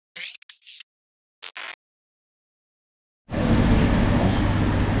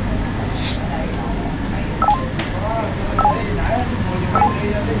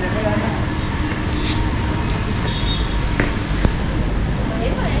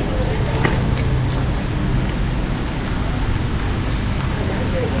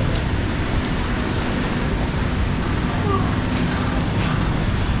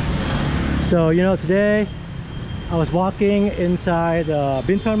So you know, today I was walking inside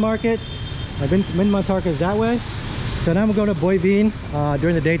Bintan market. Minh market is that way. So now I'm going to BUI VIEN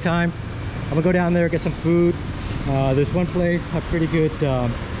during the daytime. I'm gonna go down there, get some food. There's one place have pretty good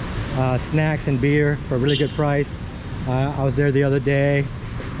snacks and beer for a really good price. I was there the other day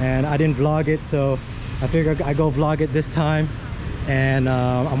and I didn't vlog it, so I figured I go vlog it this time. And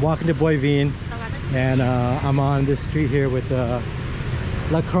I'm walking to BUI VIEN, and I'm on this street here with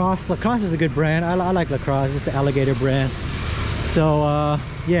Lacrosse. Lacrosse is a good brand. I like Lacrosse. It's the alligator brand. So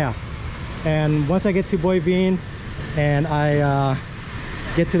yeah, and once I get to BUI VIEN and I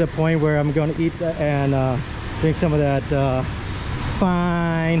get to the point where I'm going to eat and drink some of that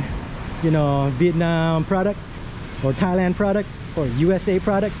fine, you know, Vietnam product or Thailand product or USA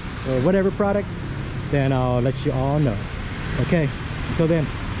product or whatever product, then I'll let you all know. Okay, until then.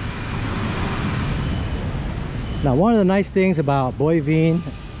 Now, one of the nice things about BUI VIEN,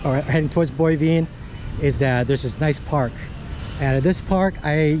 or heading towards BUI VIEN, is that there's this nice park. And at this park,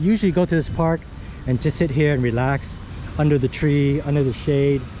 I usually go to this park and just sit here and relax under the tree, under the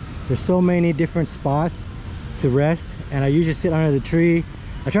shade. There's so many different spots to rest, and I usually sit under the tree.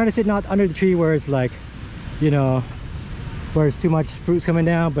 I try to sit not under the tree where it's like, you know, where it's too much fruits coming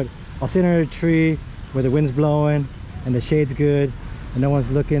down, but I'll sit under the tree where the wind's blowing and the shade's good and no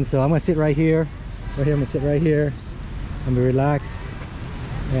one's looking. So I'm gonna sit right here. I'm gonna sit right here. I'm gonna relax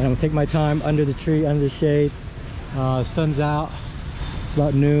and I'm gonna take my time under the tree, under the shade. Sun's out. It's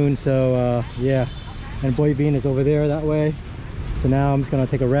about noon, so yeah. And BUI VIEN is over there that way. So now I'm just gonna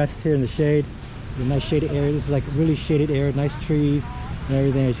take a rest here in the shade. A nice shaded area. This is like really shaded area, nice trees and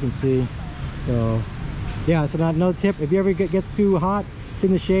everything, as you can see. So yeah, so another tip: if you ever gets too hot, sit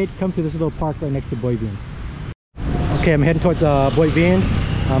in the shade, come to this little park right next to BUI VIEN. Okay, I'm heading towards BUI VIEN.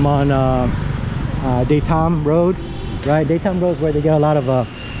 I'm on DayTBC Road, right? DayTBC Road is where they get a lot of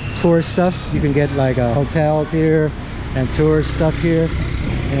tourist stuff. You can get like hotels here and tourist stuff here.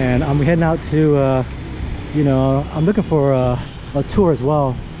 And I'm heading out to, you know, I'm looking for a tour as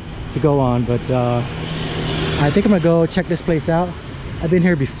well to go on. But I think I'm gonna go check this place out. I've been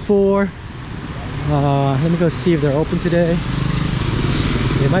here before. Let me go see if they're open today.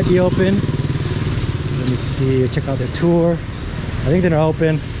 They might be open. Let me see, check out their tour. I think they're not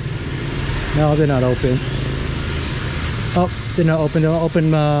open. No, they're not open. Oh, they're not open. They're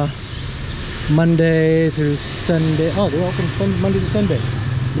open Monday through Sunday. Oh, they're open Monday to Sunday.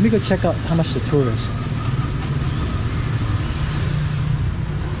 Let me go check out how much the tour is.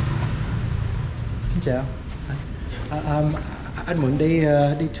 Xin chào. Anh muốn đi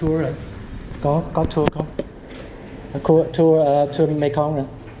tour rồi. Có tour không? Tour Mekong rồi.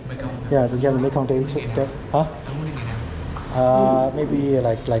 Yeah, the Mekong day tour. Huh? Maybe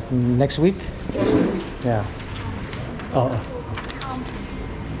like next week. Yeah. Oh.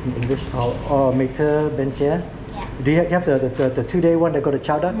 In English. Oh, meter bench. Yeah. Do you have the 2-day one that go to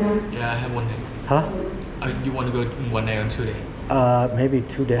Chao Duck? Yeah, I have 1 day. Huh? You want to go 1 day or 2 day? Maybe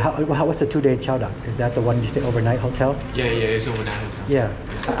 2 day. What's the 2-day Chao Duck? Is that the one you stay overnight hotel? Yeah, it's overnight hotel. Yeah.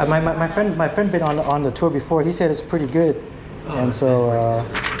 My friend been on the tour before. He said it's pretty good, and so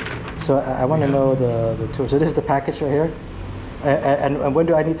so I want to know the tour. So this is the package right here. And when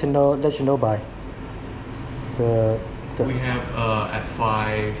do I need to let you know by? We have at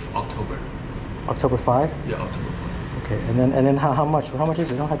 5 October. October 5? Yeah, October 5. Okay, and then how much? How much is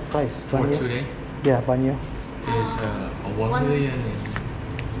it? I don't have the price. For 2 days? Yeah, 1 year. Is 1 million.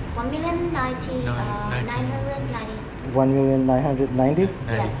 1,990,990. 1,990,000?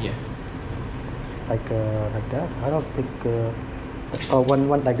 Yeah. Like that? I don't think.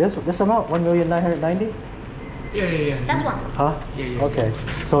 One like this amount? 1,990,000? Yeah. That's one. Huh? Yeah. Okay.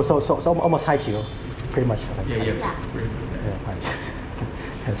 So almost high chill, pretty much. Like, Yeah. Yeah,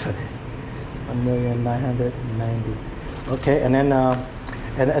 that's what it is. 1,990,000. Okay, and then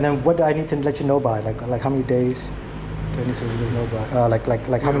and then what do I need to let you know by? Like how many days do I need to let you know by?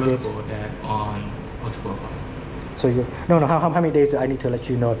 Like how many days? That on October 5. So no. How many days do I need to let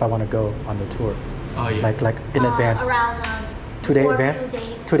you know if I want to go on the tour? Oh yeah. Like in advance. Around 2-day advance.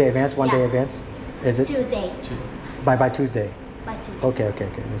 2 day advance. 1 day advance. Is it? Tuesday. By Tuesday. By Tuesday. Okay.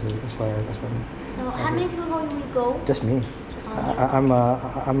 That's why. So how many people will go? Just me. Just only you?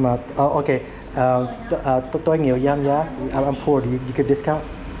 Oh, okay. Tôi nhiều yam giá. I'm poor. You give discount?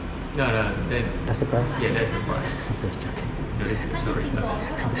 No. That's the price? Yeah, that's the price. I'm just joking. No, sorry.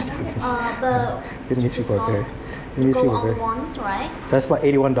 I'm just joking. But Vietnamese people are very. go on once, right? So that's about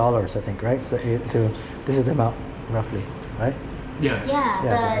 $81, I think, right? So this is the amount roughly, right? Yeah.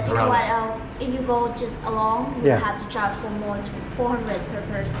 But you know what? If you go just alone, you have to charge for more to 400 per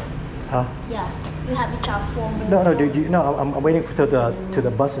person. Huh? Yeah, you have to charge for more. No. I'm waiting for till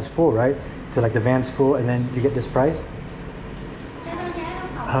the bus is full, right? So like the van's full, and then you get this price?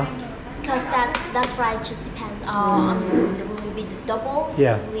 Huh? Because that price just depends on the room. The room will be double.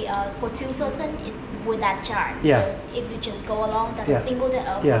 Yeah. For 2 person, it with that charge. Yeah. But if you just go along, that's Yeah. a single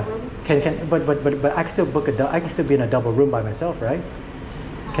Yeah. room. But I can still book I can still be in a double room by myself, right?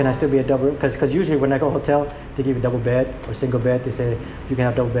 Can I still be a double room? Because usually when I go hotel, they give you double bed or single bed. They say you can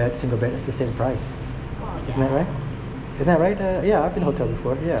have double bed, single bed. It's the same price. Isn't that right? Isn't that right? Yeah, I've been hotel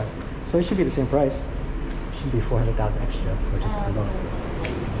before. Yeah. So it should be the same price. It should be 400,000 extra for just alone.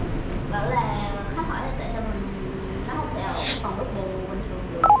 Bảo là khách hỏi là tại sao mình nó không thể ở phòng lúc bù bình thường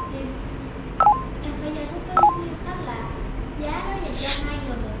được. Em phải giải thích với khách là giá đó dành cho 2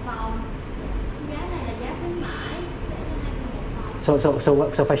 người một phòng. Giá này là giá khuyến mãi để cho 2 người một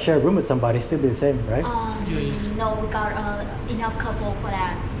phòng. So if I share a room with somebody, it's still be the same, right? No, we got enough couple for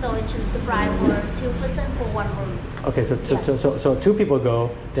that. So it's just the price for 2 person for 1 room. Okay, so 2 people go,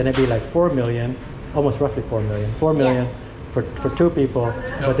 then it'd be like 4 million, almost roughly 4 million. 4 million for 2 people,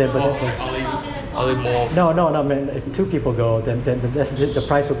 but then only more. No, man. If 2 people go, then the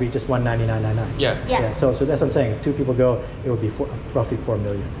price would be just 199.99. Yeah. Yes. So that's what I'm saying. If 2 people go, it would be roughly 4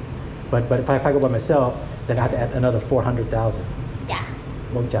 million. But if I go by myself, then I have to add another 400,000. Yeah.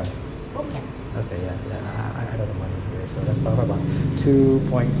 400. 400. Okay, yeah. I know the money here, so that's probably about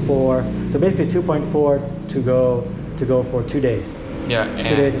 2.4. So basically 2.4 to go for 2 days. Yeah.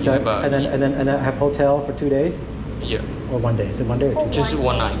 2 days, and then I have hotel for 2 days. Yeah. Or 1 day? Is it 1 day or 2 days? Just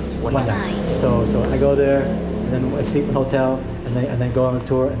 1 night. One night. So I go there, and then I sleep in the hotel, and then go on a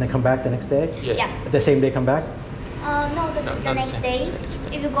tour, and then come back the next day. Yeah. Yes. The same day come back. No, the next day.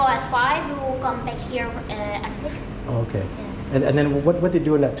 If you go at 5, you will come back here at 6. Oh, okay. Yeah. And then what they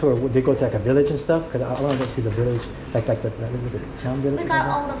do on that tour? Would they go to like a village and stuff? Because I want to go see the village, like the was it town village? We got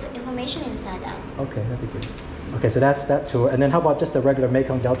all of the information inside us. Okay, that'd be good. Okay, so that's that tour, and then how about just the regular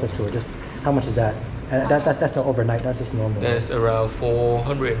Mekong Delta tour? Just how much is that? And that's not overnight. That's just normal. That's around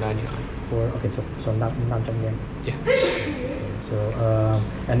 499. So not yen. Yeah. So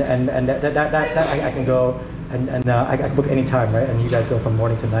and that I can go and I can book any time, right? And you guys go from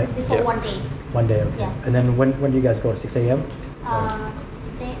morning to night. Before Yeah. 1 day. 1 day, okay. Yeah. And then when do you guys go? 6 a.m.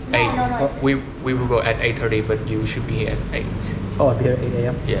 6 a.m. 8. No. We will go at 8:30, but you should be here at 8. Oh, I'll be here at 8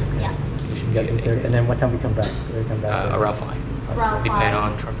 a.m. Yeah. Yeah. You should be Yeah, at 8. 8:30. And then what time we come back? We come back Around 5. Around Depend 5.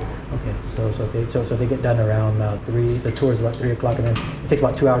 on traffic. Okay, so they get done around 3. The tour is about 3 o'clock, and then it takes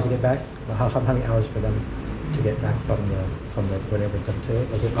about 2 hours to get back. Well, how many hours for them to get back from the whatever them to?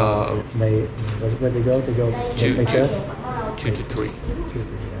 Was it where they go? To go Two. May 2 to 3. 2 to 3,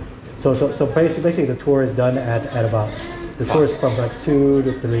 yeah. So basically the tour is done at about the tour is from like 2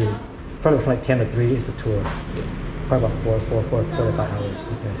 to 3. From like 10 to 3 is the tour. Yeah. Probably about 4 to 5 hours.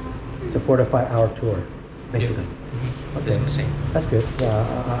 Okay. So 4 to 5 hour tour, basically. Okay. That's what I'm saying. That's good.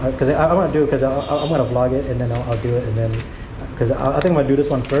 Yeah, because I want to do it because I'm going to vlog it, and then I'll do it, and then because I think I'm going to do this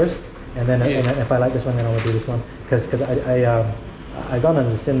one first, and then and if I like this one, then I will do this one because I've gone on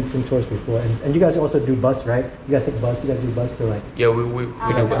the sim tours before, and you guys also do bus, right? You guys take bus. You guys do bus to like. Yeah, we do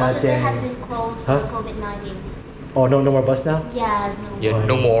But bus. also that has been closed for COVID-19. Oh, no more bus now. Yes, no. Yeah,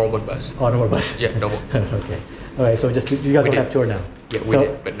 no more one bus. Oh, no more bus. Yeah, no more. Okay. All right. So just you guys don't have tour now. Yeah, we so,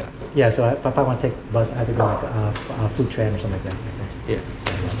 did, but no. Yeah. So if I want to take bus, I have to go like a food train or something like that. Okay.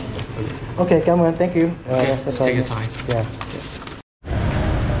 Yeah. Okay, come on. Thank you. Okay, That's all. take your time. Yeah.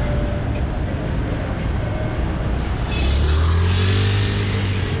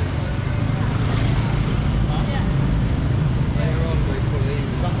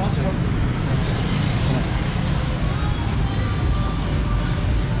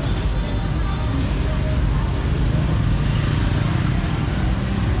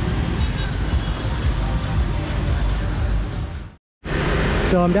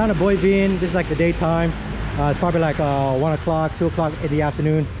 So I'm down at BUI VIEN. This is like the daytime. It's probably like 1 o'clock, 2 o'clock in the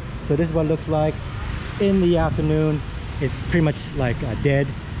afternoon. So this is what it looks like in the afternoon. It's pretty much like dead,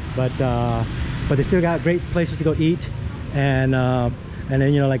 but they still got great places to go eat, and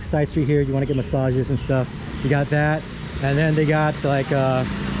then you know, like side street here, you want to get massages and stuff. You got that, and then they got like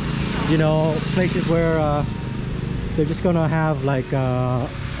you know, places where they're just gonna have like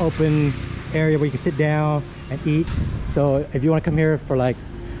open area where you can sit down and eat. So if you want to come here for like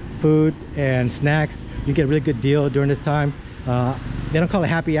food and snacks, you get a really good deal during this time. They don't call it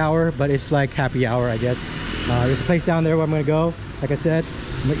happy hour, but it's like happy hour, I guess. There's a place down there where I'm gonna go. Like I said,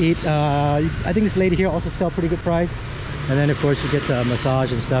 I'm gonna eat. I think this lady here also sells pretty good price. And then of course you get the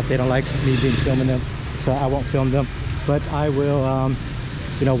massage and stuff. They don't like me filming them, so I won't film them. But I will,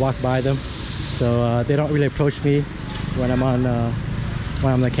 you know, walk by them. So they don't really approach me when I'm on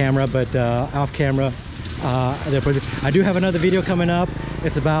the camera, but off camera. I do have another video coming up.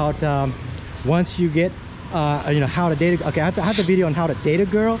 It's about once you get you know, how to date okay, I have the video on how to date a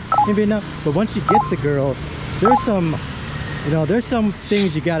girl in Vietnam, but once you get the girl, there's some, you know, there's some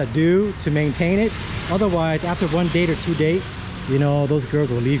things you got to do to maintain it. Otherwise, after one date or two date, you know, those girls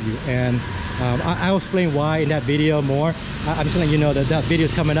will leave you. And I'll explain why in that video more. I'm just letting you know that that video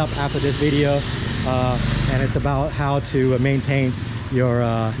is coming up after this video, and it's about how to maintain your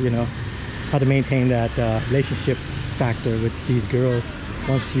you know, how to maintain that relationship factor with these girls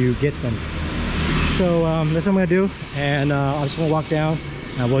once you get them. So that's what I'm gonna do, and I just want to walk down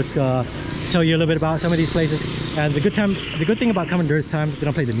and we'll tell you a little bit about some of these places. And the good thing about coming during this time, they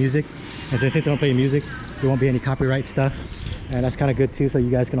don't play the music, and since they don't play music, there won't be any copyright stuff, and that's kind of good too, so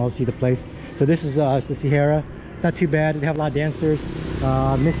you guys can all see the place. So this is the Sierra. Not too bad. They have a lot of dancers.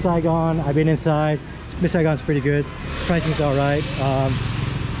 Miss Saigon, I've been inside. Miss Saigon's pretty good. Pricing's all right.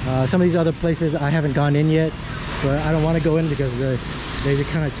 Some of these other places I haven't gone in yet, but I don't want to go in because they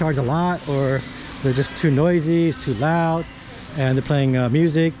kind of charge a lot, or they're just too noisy, it's too loud, and they're playing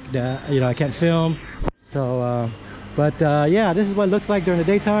music that, you know, I can't film. So but yeah, this is what it looks like during the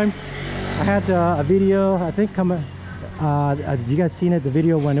daytime. I had a video, I think, coming. You guys seen it, the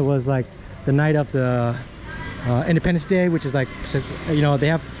video when it was like the night of the Independence Day, which is like, you know, they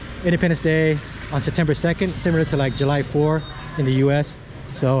have Independence Day on September 2nd, similar to like July 4 in the US.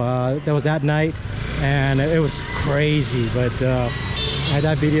 So that was that night, and it was crazy. But I had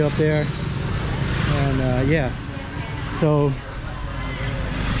that video up there, and yeah, so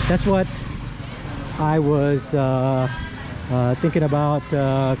that's what I was thinking about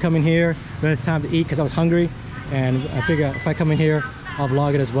coming here when it's time to eat, because I was hungry, and I figure if I come in here, I'll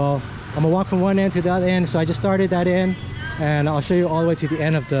vlog it as well. I'm gonna walk from one end to the other end, so I just started that end, and I'll show you all the way to the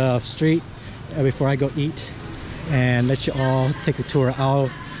end of the street before I go eat and let you all take a tour.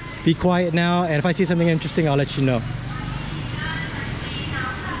 I'll be quiet now, and if I see something interesting, I'll let you know.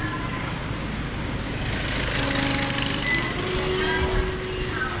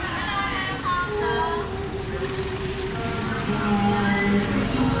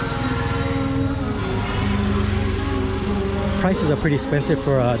 Prices are pretty expensive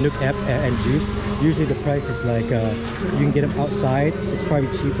for Nook app and juice. Usually the price is like you can get them outside. It's probably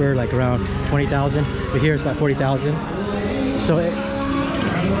cheaper, like around 20,000. But here it's about 40,000. So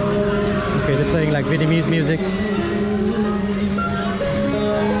okay, they're playing like Vietnamese music.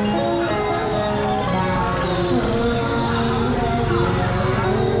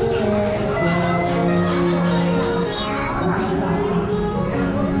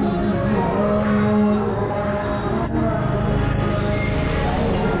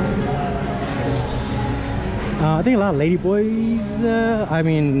 I think a lot of lady boys, I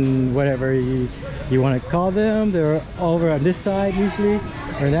mean, whatever you want to call them, they're over on this side usually,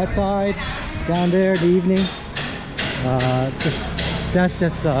 or that side, down there in the evening. That's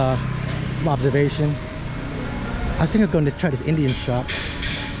just observation. I was thinking of going to try this Indian shop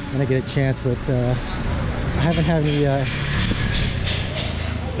when I get a chance, but I haven't had any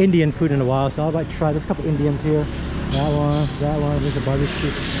Indian food in a while, so I'll like try. There's a couple Indians here. That one, there's a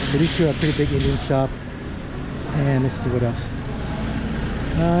barbecue. But these two are a pretty big Indian shop. And let's see what else.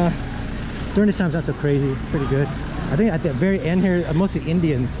 During this time it's not so crazy, it's pretty good. I think at the very end here, mostly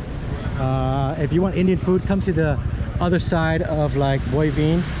Indians. If you want Indian food, come to the other side of like Bui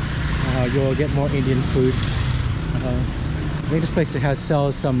Vien. You'll get more Indian food. I think this place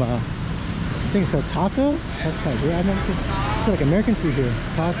sells some, I think it sells tacos. That's kind of weird. I've never seen, it's like American food here.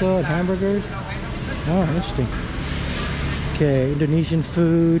 Taco and hamburgers. Oh, interesting. Okay, Indonesian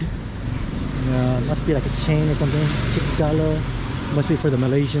food. Must be like a chain or something. Chikdalo. Must be for the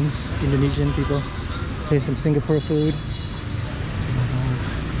Malaysians, Indonesian people. Here's some Singapore food.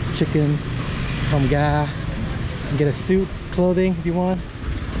 Chicken, tom ga. And get a suit, clothing if you want.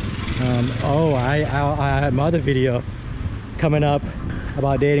 Oh, I had my other video coming up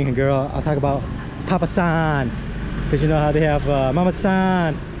about dating a girl. I'll talk about Papa San, because you know how they have Mama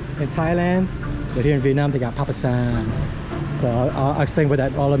San in Thailand, but here in Vietnam they got Papa San. So I'll explain what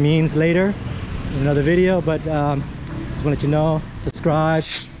that all means later in another video, but just want to let you know, subscribe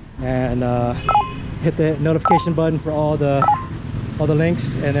and hit the notification button for all the links,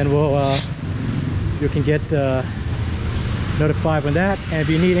 and then you can get notified when that. And if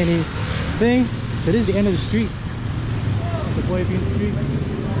you need anything, so this is the end of the street, the Bui Vien street.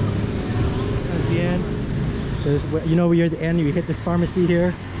 That's the end. So this, you know, when you're at the end, you hit this pharmacy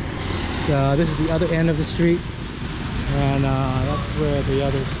here. This is the other end of the street, and that's where the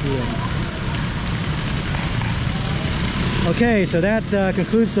other street ends. Okay, so that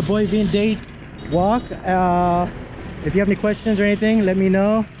concludes the Bui Vien date walk. If you have any questions or anything, let me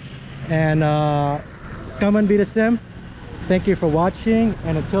know. And come and be the sim. thank you for watching,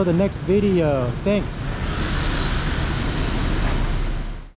 and until the next video, thanks.